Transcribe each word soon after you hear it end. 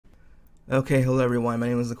Okay, hello everyone. My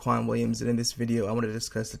name is Laquan Williams, and in this video, I want to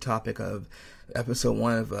discuss the topic of episode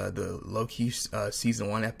 1 of the Loki season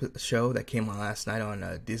 1 show that came on last night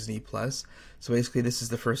on Disney Plus. So basically, this is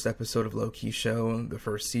the first episode of Loki show, the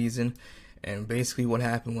first season, and basically what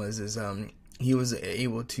happened was he was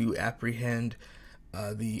able to apprehend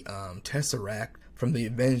the Tesseract from the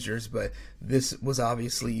Avengers, but this was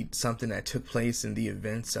obviously something that took place in the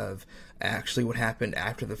events of actually what happened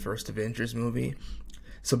after the first Avengers movie.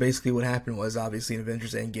 So basically what happened was, obviously in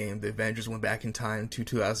Avengers Endgame, the Avengers went back in time to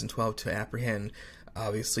 2012 to apprehend,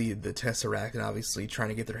 obviously, the Tesseract, and obviously trying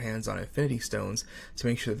to get their hands on Infinity Stones to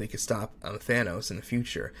make sure that they could stop Thanos in the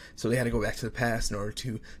future. So they had to go back to the past in order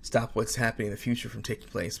to stop what's happening in the future from taking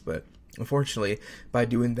place. But unfortunately, by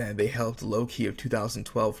doing that, they helped Loki of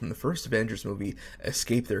 2012 from the first Avengers movie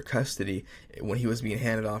escape their custody when he was being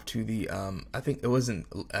handed off to the, I think it wasn't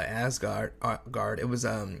Asgard, it was,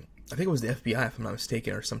 I think it was the FBI, if I'm not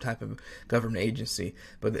mistaken, or some type of government agency.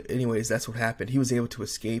 But anyways, that's what happened. He was able to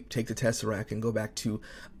escape, take the Tesseract, and go back to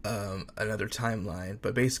another timeline.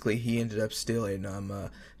 But basically, he ended up still in,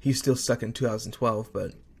 he's still stuck in 2012,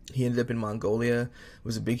 but he ended up in Mongolia. It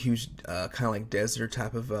was a big, huge, kind of like desert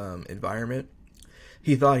type of environment.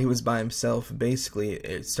 He thought he was by himself. Basically,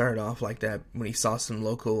 it started off like that when he saw some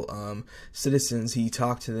local citizens. He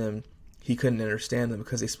talked to them. He couldn't understand them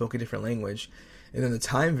because they spoke a different language. And then the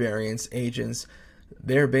time variance agents,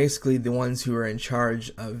 they're basically the ones who are in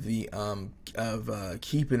charge of the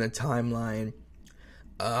keeping the timeline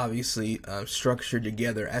obviously structured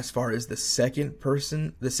together as far as the second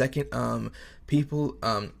people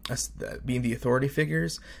being the authority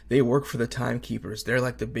figures. They work for the timekeepers. They're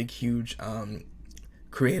like the big huge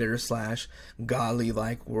creators slash godly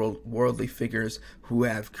like worldly figures who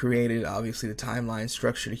have created obviously the timeline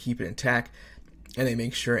structure to keep it intact, and they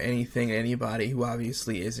make sure anybody who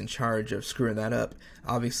obviously is in charge of screwing that up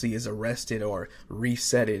obviously is arrested or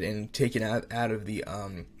resetted and taken out of the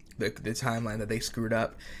timeline that they screwed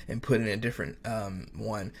up and put in a different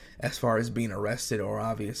one, as far as being arrested or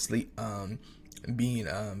obviously being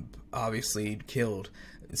obviously killed.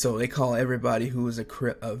 So they call everybody who is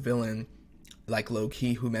a villain, like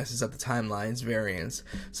Loki, who messes up the timelines, variants.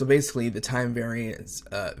 So basically the time variance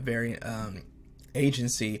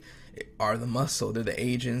agency are the muscle. They're the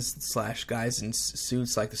agents slash guys in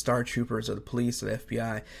suits like the Star Troopers or the police or the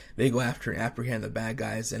FBI. They go after and apprehend the bad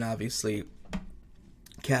guys and obviously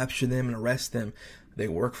capture them and arrest them. They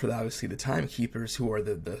work for obviously the timekeepers, who are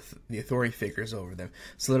the authority figures over them.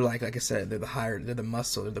 So they're like I said, they're the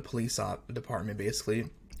muscle. They're the police department basically.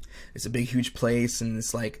 It's a big huge place, and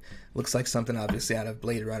it's like, looks like something obviously out of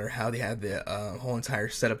Blade Runner, how they have the whole entire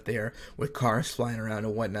setup there with cars flying around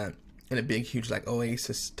and whatnot, in a big huge like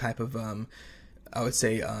oasis type of I would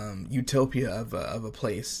say utopia of a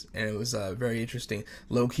place. And it was very interesting.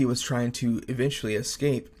 Loki was trying to eventually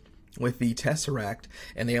escape with the Tesseract,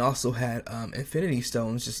 and they also had Infinity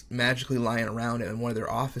Stones just magically lying around in one of their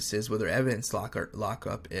offices where their evidence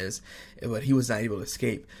lockup is, but he was not able to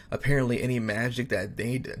escape. Apparently any magic that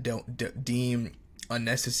they don't deem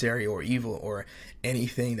unnecessary or evil or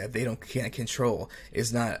anything that they can't control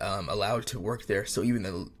is not allowed to work there. So even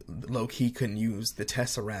the Loki couldn't use the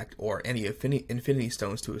Tesseract or any Infinity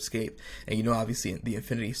Stones to escape. And you know, obviously the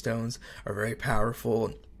Infinity Stones are very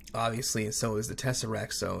powerful, obviously, and so is the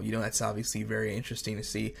Tesseract. So you know, that's obviously very interesting to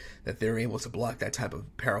see that they're able to block that type of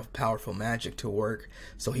powerful magic to work.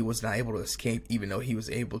 So he was not able to escape, even though he was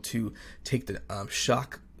able to take the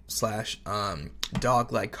shock slash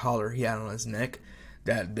dog-like collar he had on his neck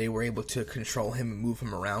that they were able to control him and move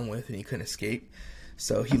him around with, and he couldn't escape.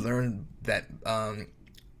 So he learned that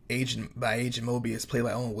Agent Mobius, played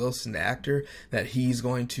by Owen Wilson, the actor, that he's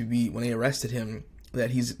going to be, when they arrested him, that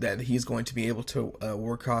he's going to be able to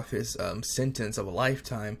work off his sentence of a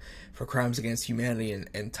lifetime for crimes against humanity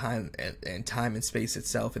and time and space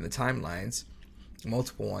itself in the timelines,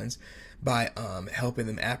 multiple ones, by helping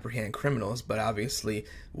them apprehend criminals. But obviously,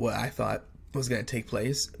 what I thought was going to take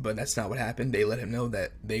place, but that's not what happened. They let him know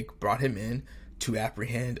that they brought him in to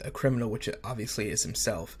apprehend a criminal, which obviously is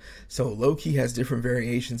himself. So Loki has different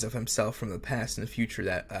variations of himself from the past and the future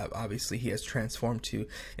that obviously he has transformed to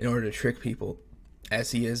in order to trick people,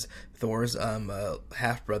 as he is Thor's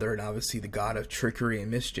half-brother and obviously the god of trickery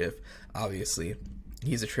and mischief. Obviously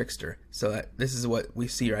he's a trickster. So this is what we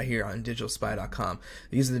see right here on digitalspy.com.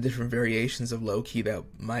 These are the different variations of Loki that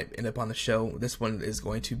might end up on the show. This one is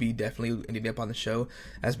going to be definitely ending up on the show,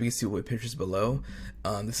 as we can see with pictures below.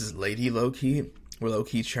 This is Lady Loki, where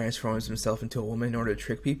Loki transforms himself into a woman in order to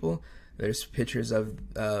trick people. There's pictures of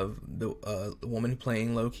the woman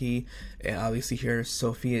playing Loki, and obviously here's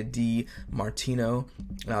Sophia Di Martino,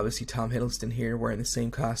 and obviously Tom Hiddleston here wearing the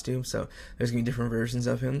same costume. So there's gonna be different versions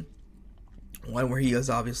of him. One where he is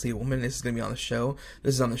obviously a woman. This is going to be on the show.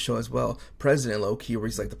 This is on the show as well. President Loki, where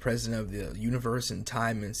he's like the president of the universe and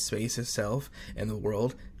time and space itself and the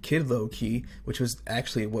world. Kid Loki, which was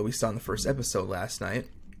actually what we saw in the first episode last night.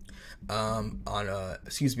 On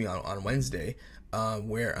Wednesday,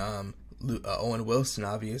 where Owen Wilson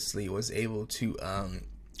obviously was able to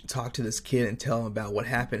talk to this kid and tell him about what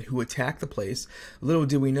happened, who attacked the place. Little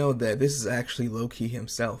did we know that this is actually Loki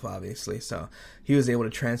himself, obviously. So he was able to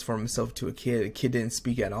transform himself to a kid. The kid didn't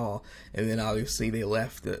speak at all, and then obviously they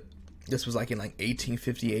left. This was like in like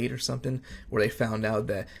 1858 or something, where they found out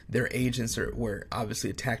that their agents were obviously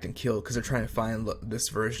attacked and killed because they're trying to find this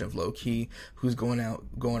version of Loki who's going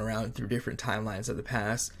around through different timelines of the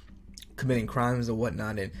past, committing crimes and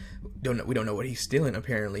whatnot, and we don't know what he's stealing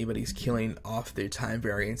apparently, but he's killing off their time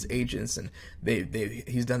variance agents, and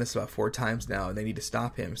he's done this about 4 times now, and they need to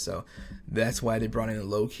stop him. So that's why they brought in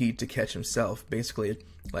Loki to catch himself, basically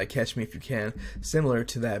like Catch Me If You Can, similar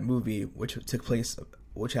to that movie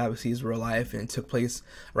which obviously is real life and took place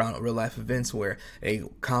around real life events, where a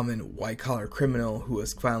common white collar criminal who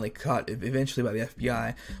was finally caught eventually by the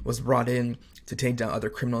FBI was brought in to take down other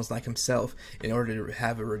criminals like himself. In order to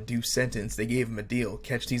have a reduced sentence, they gave him a deal: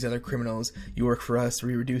 catch these other criminals, you work for us,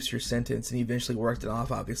 we reduce your sentence. And he eventually worked it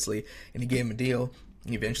off, obviously, and he gave him a deal.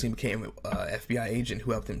 He eventually became an FBI agent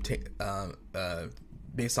who helped him take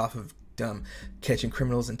based off of catching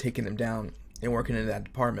criminals and taking them down and working in that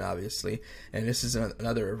department, obviously. And this is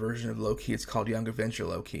another version of Loki. It's called Young Avenger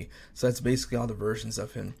Loki. So that's basically all the versions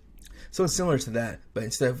of him. So it's similar to that, but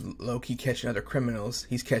instead of Loki catching other criminals,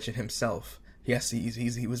 he's catching himself. Yes,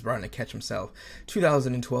 he was brought in to catch himself.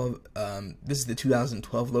 2012. This is the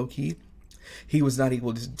 2012 Loki. He was not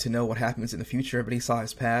able to know what happens in the future, but he saw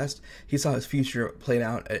his past. He saw his future played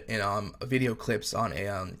out in video clips on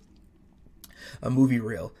a movie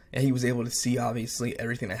reel, and he was able to see obviously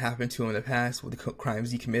everything that happened to him in the past, with the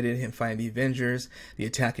crimes he committed, him finding the Avengers, the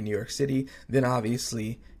attack in New York City. Then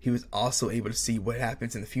obviously he was also able to see what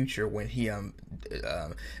happens in the future when he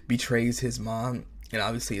betrays his mom and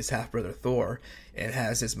obviously his half brother Thor, and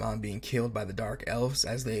has his mom being killed by the Dark Elves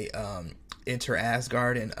as they enter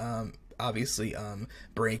Asgard and obviously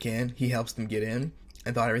break in. He helps them get in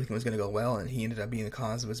and thought everything was going to go well, and he ended up being the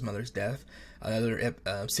cause of his mother's death. Another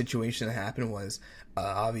situation that happened was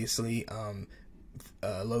obviously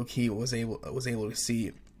Loki was able to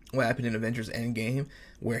see what happened in Avengers Endgame,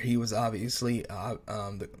 where he was obviously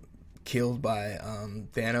killed by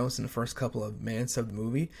Thanos in the first couple of minutes of the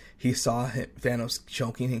movie. He saw Thanos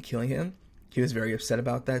choking and killing him. He was very upset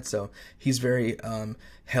about that, so he's very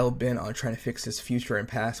hell-bent on trying to fix his future and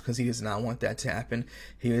past, because he does not want that to happen.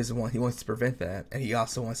 He wants to prevent that, and he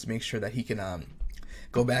also wants to make sure that he can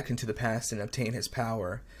go back into the past and obtain his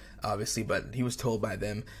power, obviously. But he was told by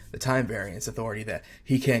them, the Time Variance Authority, that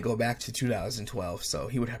he can't go back to 2012, so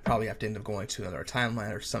he would probably have to end up going to another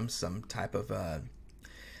timeline or some type of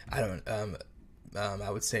I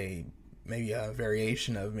would say maybe a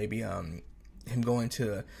variation of maybe him going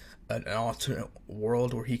to an alternate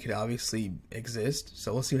world where he could obviously exist.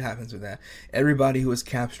 So we'll see what happens with that. Everybody who was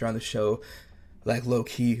captured on the show, like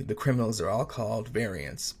Loki, the criminals, are all called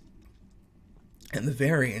variants. And the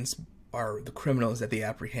variants are the criminals that they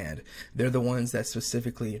apprehend. They're the ones that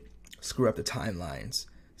specifically screw up the timelines.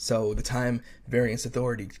 So the Time Variance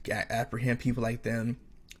Authority apprehend people like them,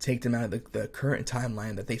 take them out of the current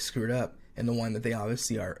timeline that they screwed up, and the one that they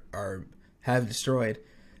obviously have destroyed,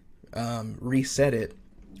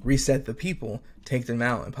 reset the people, take them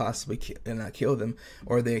out, and possibly not kill them,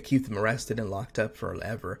 or they keep them arrested and locked up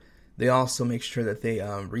forever. They also make sure that they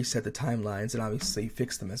reset the timelines and obviously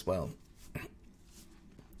fix them as well.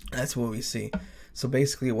 That's what we see. So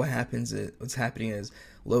basically what's happening is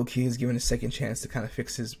Loki is given a second chance to kind of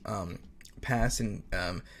fix his past and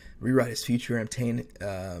rewrite his future and obtain,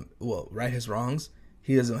 right his wrongs.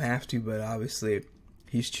 He doesn't have to, but obviously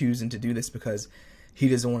he's choosing to do this because he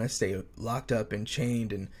doesn't want to stay locked up and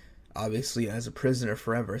chained and obviously as a prisoner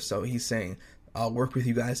forever. So he's saying, I'll work with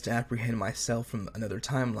you guys to apprehend myself from another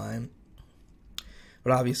timeline.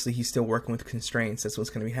 But obviously he's still working with constraints. That's what's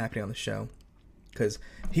going to be happening on the show, because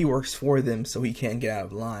he works for them so he can't get out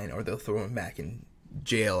of line, or they'll throw him back in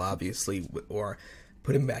jail, obviously, or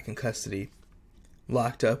put him back in custody,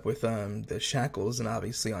 locked up with the shackles and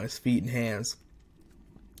obviously on his feet and hands.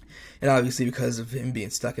 And obviously because of him being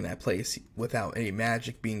stuck in that place without any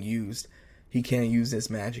magic being used, he can't use his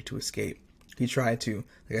magic to escape. He tried to,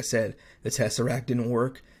 like I said, the Tesseract didn't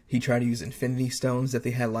work. He tried to use Infinity Stones that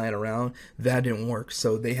they had lying around. That didn't work.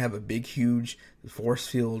 So they have a big, huge force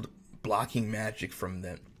field blocking magic from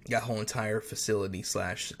them. That whole entire facility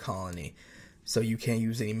 / colony. So you can't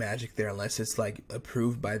use any magic there unless it's like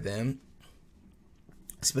approved by them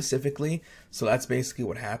specifically. So that's basically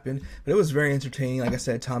what happened. But it was very entertaining. Like I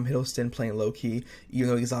said, Tom Hiddleston playing Loki, even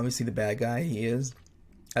though he's obviously the bad guy he is,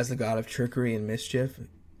 as the god of trickery and mischief,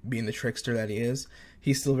 being the trickster that he is,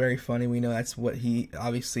 he's still very funny. We know that's what he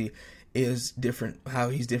obviously is different, how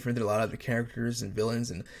he's different than a lot of the characters and villains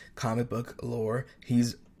in comic book lore.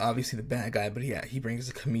 He's obviously the bad guy, but yeah, he brings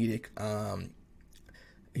a comedic,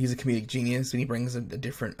 he's a comedic genius, and he brings a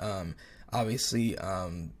different, obviously, I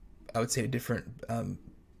would say a different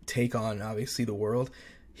take on obviously the world.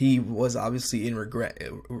 He was obviously in regret.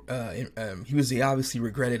 He obviously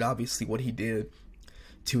regretted obviously what he did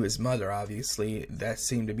to his mother. Obviously, that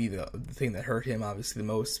seemed to be the thing that hurt him obviously the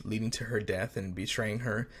most, leading to her death and betraying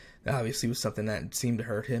her. That obviously was something that seemed to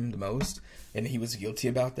hurt him the most, and he was guilty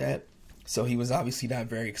about that. So he was obviously not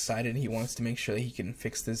very excited. He wants to make sure that he can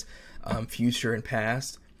fix this future and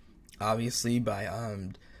past, obviously by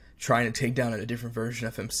trying to take down a different version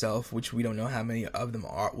of himself, which we don't know how many of them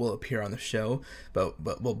will appear on the show. But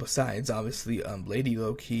well, besides obviously Lady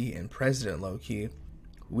Loki and President Loki,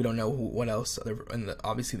 we don't know what else. And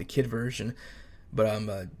obviously the kid version,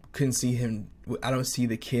 but couldn't see him. I don't see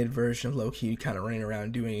the kid version of Loki kind of running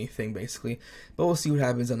around doing anything basically. But we'll see what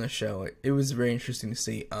happens on the show. It was very interesting to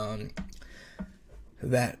see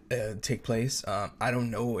that take place. I don't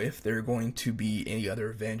know if there are going to be any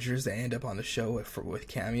other Avengers that end up on the show with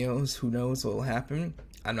cameos. Who knows what will happen?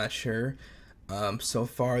 I'm not sure. So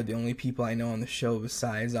far, the only people I know on the show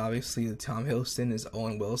besides obviously the Tom Hiddleston is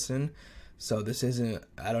Owen Wilson. So this isn't,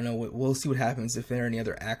 I don't know, we'll see what happens if there are any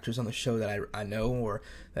other actors on the show that I know or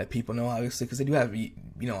that people know, obviously, because they do have, you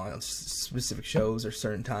know, on specific shows or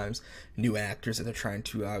certain times, new actors that they're trying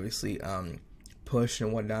to obviously push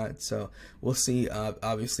and whatnot. So we'll see,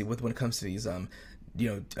 obviously, when it comes to these,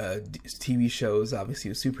 TV shows, obviously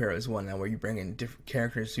the superheroes one now, where you bring in different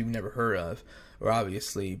characters you've never heard of, or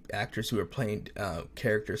obviously actors who are playing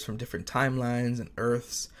characters from different timelines and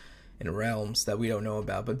Earths and realms that we don't know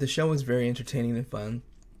about. But the show was very entertaining and fun.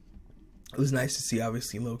 It was nice to see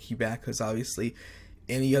obviously Loki back, because obviously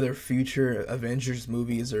any other future Avengers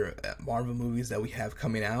movies or Marvel movies that we have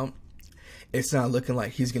coming out, it's not looking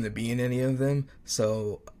like he's going to be in any of them.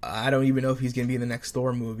 So I don't even know if he's going to be in the next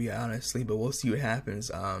Thor movie, honestly, but we'll see what happens.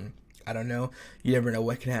 I don't know. You never know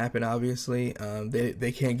what can happen, obviously.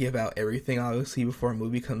 They can't give out everything, obviously, before a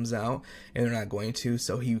movie comes out, and they're not going to.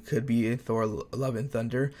 So he could be in Thor Love and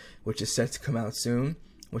Thunder, which is set to come out soon,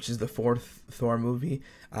 which is the 4th Thor movie.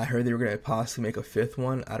 I heard they were going to possibly make a 5th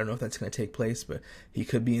one. I don't know if that's going to take place, but he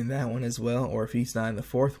could be in that one as well. Or if he's not in the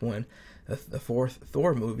 4th one, the 4th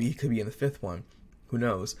Thor movie, he could be in the 5th one. Who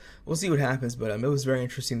knows? We'll see what happens, but it was very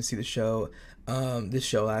interesting to see the show. This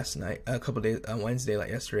show last night, a couple days, on Wednesday, like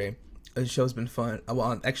yesterday. The show's been fun.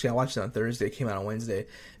 Well, actually, I watched it on Thursday. It came out on Wednesday. It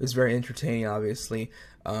was very entertaining, obviously.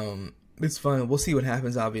 It's fun. We'll see what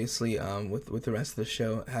happens, obviously, with the rest of the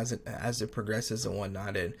show as it progresses and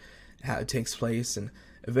whatnot, and how it takes place. And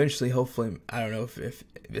eventually, hopefully, I don't know if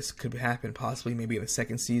this could happen, possibly maybe in the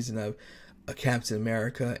 2nd season of Captain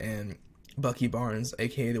America and Bucky Barnes,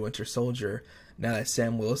 aka the Winter Soldier. Now that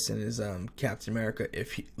Sam Wilson is Captain America,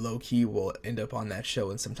 if Loki will end up on that show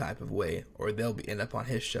in some type of way, or they'll end up on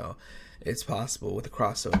his show. It's possible with a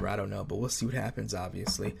crossover. I don't know, but we'll see what happens,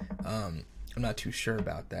 obviously. I'm not too sure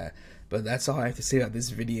about that. But that's all I have to say about this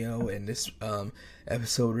video and this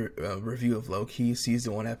episode review of Loki,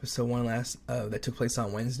 Season 1, Episode 1 that took place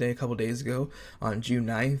on Wednesday, a couple days ago, on June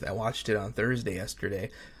 9th. I watched it on Thursday yesterday.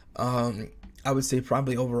 I would say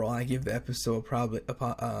probably overall I give the episode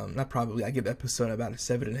I give the episode about a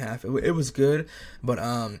 7.5. It was good, but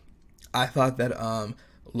I thought that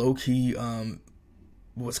Loki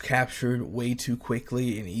was captured way too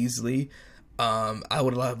quickly and easily. I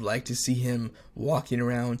would have liked to see him walking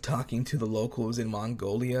around talking to the locals in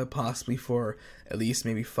Mongolia, possibly for at least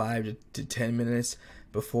maybe 5 to 10 minutes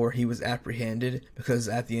before he was apprehended, because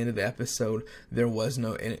at the end of the episode there was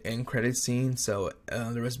no end credit scene, so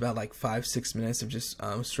there was about like 5-6 minutes of just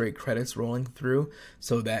straight credits rolling through,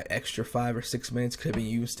 so that extra 5 or 6 minutes could have been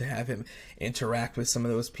used to have him interact with some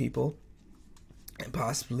of those people and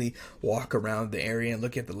possibly walk around the area and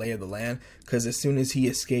look at the lay of the land, because as soon as he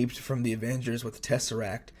escaped from the Avengers with the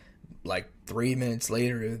Tesseract, like 3 minutes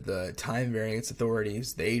later, the time variance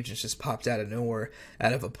authorities, the agents, just popped out of nowhere,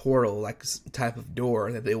 out of a portal, like type of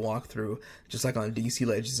door that they walk through, just like on DC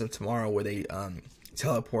Legends of Tomorrow, where they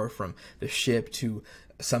teleport from the ship to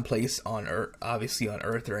someplace on Earth, obviously on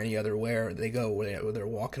Earth or any other where they go, where they're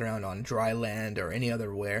walking around on dry land or any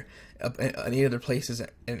other places,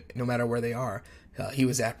 and no matter where they are, he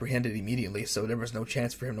was apprehended immediately. So there was no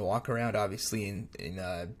chance for him to walk around, obviously,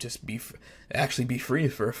 and just be free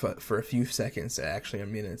for a few seconds, actually, or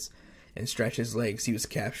minutes, and stretch his legs. He was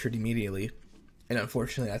captured immediately, and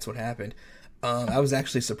unfortunately, that's what happened. I was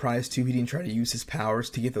actually surprised too. He didn't try to use his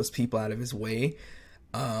powers to get those people out of his way.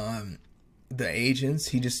 The agents,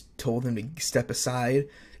 he just told them to step aside,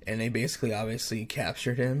 and they basically obviously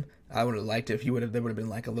captured him. I would have liked it if there would have been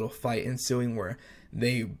like a little fight ensuing where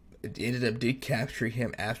they did capture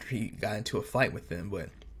him after he got into a fight with them, but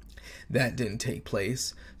that didn't take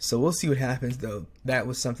place. So we'll see what happens, though. That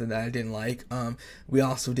was something that I didn't like. We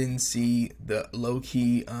also didn't see the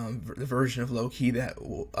Loki, the version of Loki that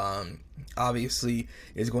obviously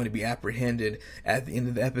is going to be apprehended at the end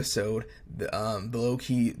of the episode. The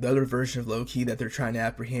other version of Loki that they're trying to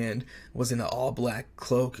apprehend was in an all-black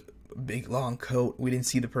cloak, big long coat. We didn't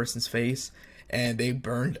see the person's face, and they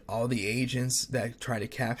burned all the agents that tried to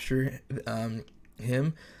capture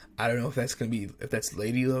him. I don't know if that's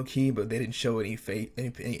Lady Loki, but they didn't show any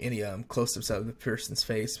close-ups of the person's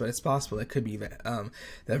face. But it's possible that could be that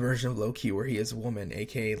version of Loki where he is a woman,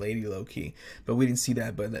 aka Lady Loki. But we didn't see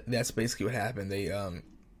that. But that's basically what happened. They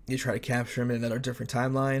try to capture him in another different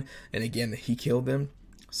timeline, and again he killed them.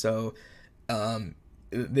 So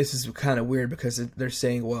this is kind of weird because they're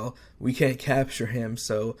saying, well, we can't capture him,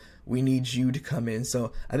 so we need you to come in.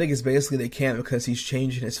 So I think it's basically they can't because he's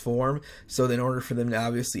changing his form. So in order for them to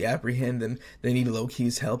obviously apprehend them, they need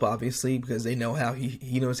Loki's help, obviously, because they know how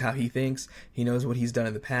he knows how he thinks, he knows what he's done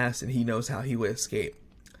in the past, and he knows how he would escape.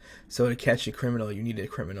 So to catch a criminal, you need a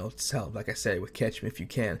criminal's help, like I said, with catch him if you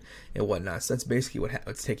can and whatnot. So that's basically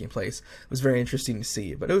what's taking place. It was very interesting to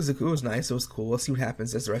see, but it was nice. It was cool. We'll see what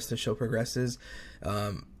happens as the rest of the show progresses.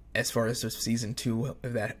 As far as season 2,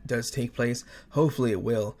 if that does take place, hopefully it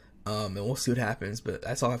will. And we'll see what happens. But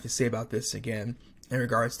that's all I have to say about this again in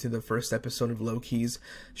regards to the first episode of Loki's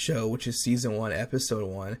show, which is season 1, episode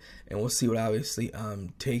 1, and we'll see what obviously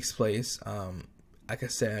takes place. Like I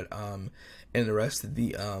said, in the rest of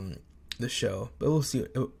the show, but we'll see.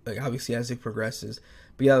 Like obviously as it progresses.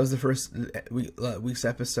 But yeah, it was the first week's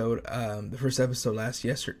episode. The first episode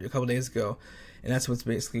a couple days ago, and that's what's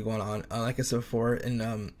basically going on. Like I said before,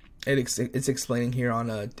 and it's explaining here on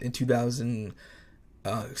on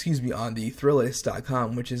the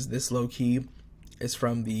Thrillist.com, which is this Loki is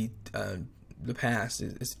from the past.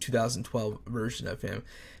 It's a 2012 version of him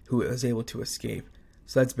who was able to escape.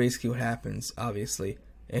 So that's basically what happens, obviously.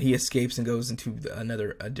 And he escapes and goes into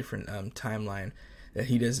a different timeline that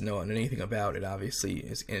he doesn't know anything about. It obviously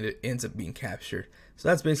and it ends up being captured. So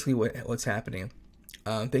that's basically what's happening.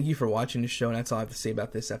 Thank you for watching the show, and that's all I have to say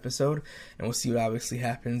about this episode. And we'll see what obviously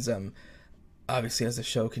happens. Obviously as the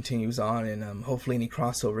show continues on, and hopefully any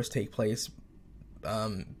crossovers take place.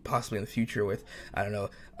 Possibly in the future with, I don't know,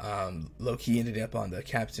 Loki ended up on the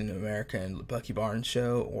Captain America and Bucky Barnes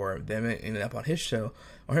show, or them ended up on his show,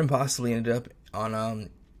 or him possibly ended up on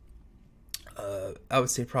I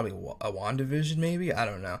would say probably a WandaVision, maybe. I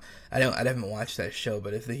don't know. I haven't watched that show,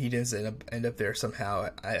 but if he does end up there somehow,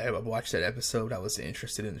 I watched that episode. I was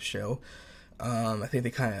interested in the show. I think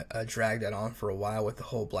they kind of dragged that on for a while with the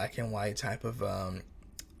whole black and white type of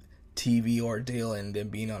TV ordeal, and then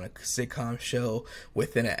being on a sitcom show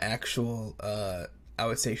within an actual I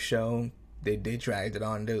would say show. They dragged it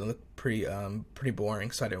on. It looked pretty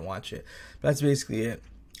boring, so I didn't watch it. But that's basically it.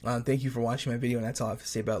 Thank you for watching my video, and that's all I have to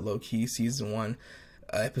say about Loki season 1,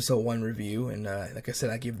 episode 1 review. And like I said,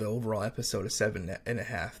 I give the overall episode a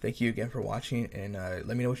 7.5. Thank you again for watching, and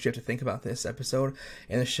let me know what you have to think about this episode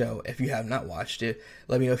and the show. If you have not watched it,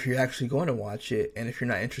 let me know if you're actually going to watch it, and if you're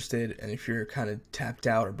not interested, and if you're kind of tapped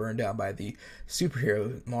out or burned out by the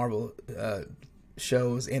superhero Marvel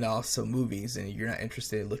shows and also movies, and you're not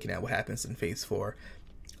interested in looking at what happens in Phase 4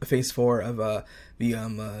 of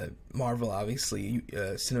the Marvel, obviously,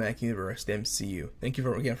 cinematic universe, the MCU. Thank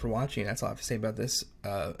you again for watching. That's all I have to say about this.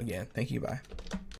 Again, thank you. Bye.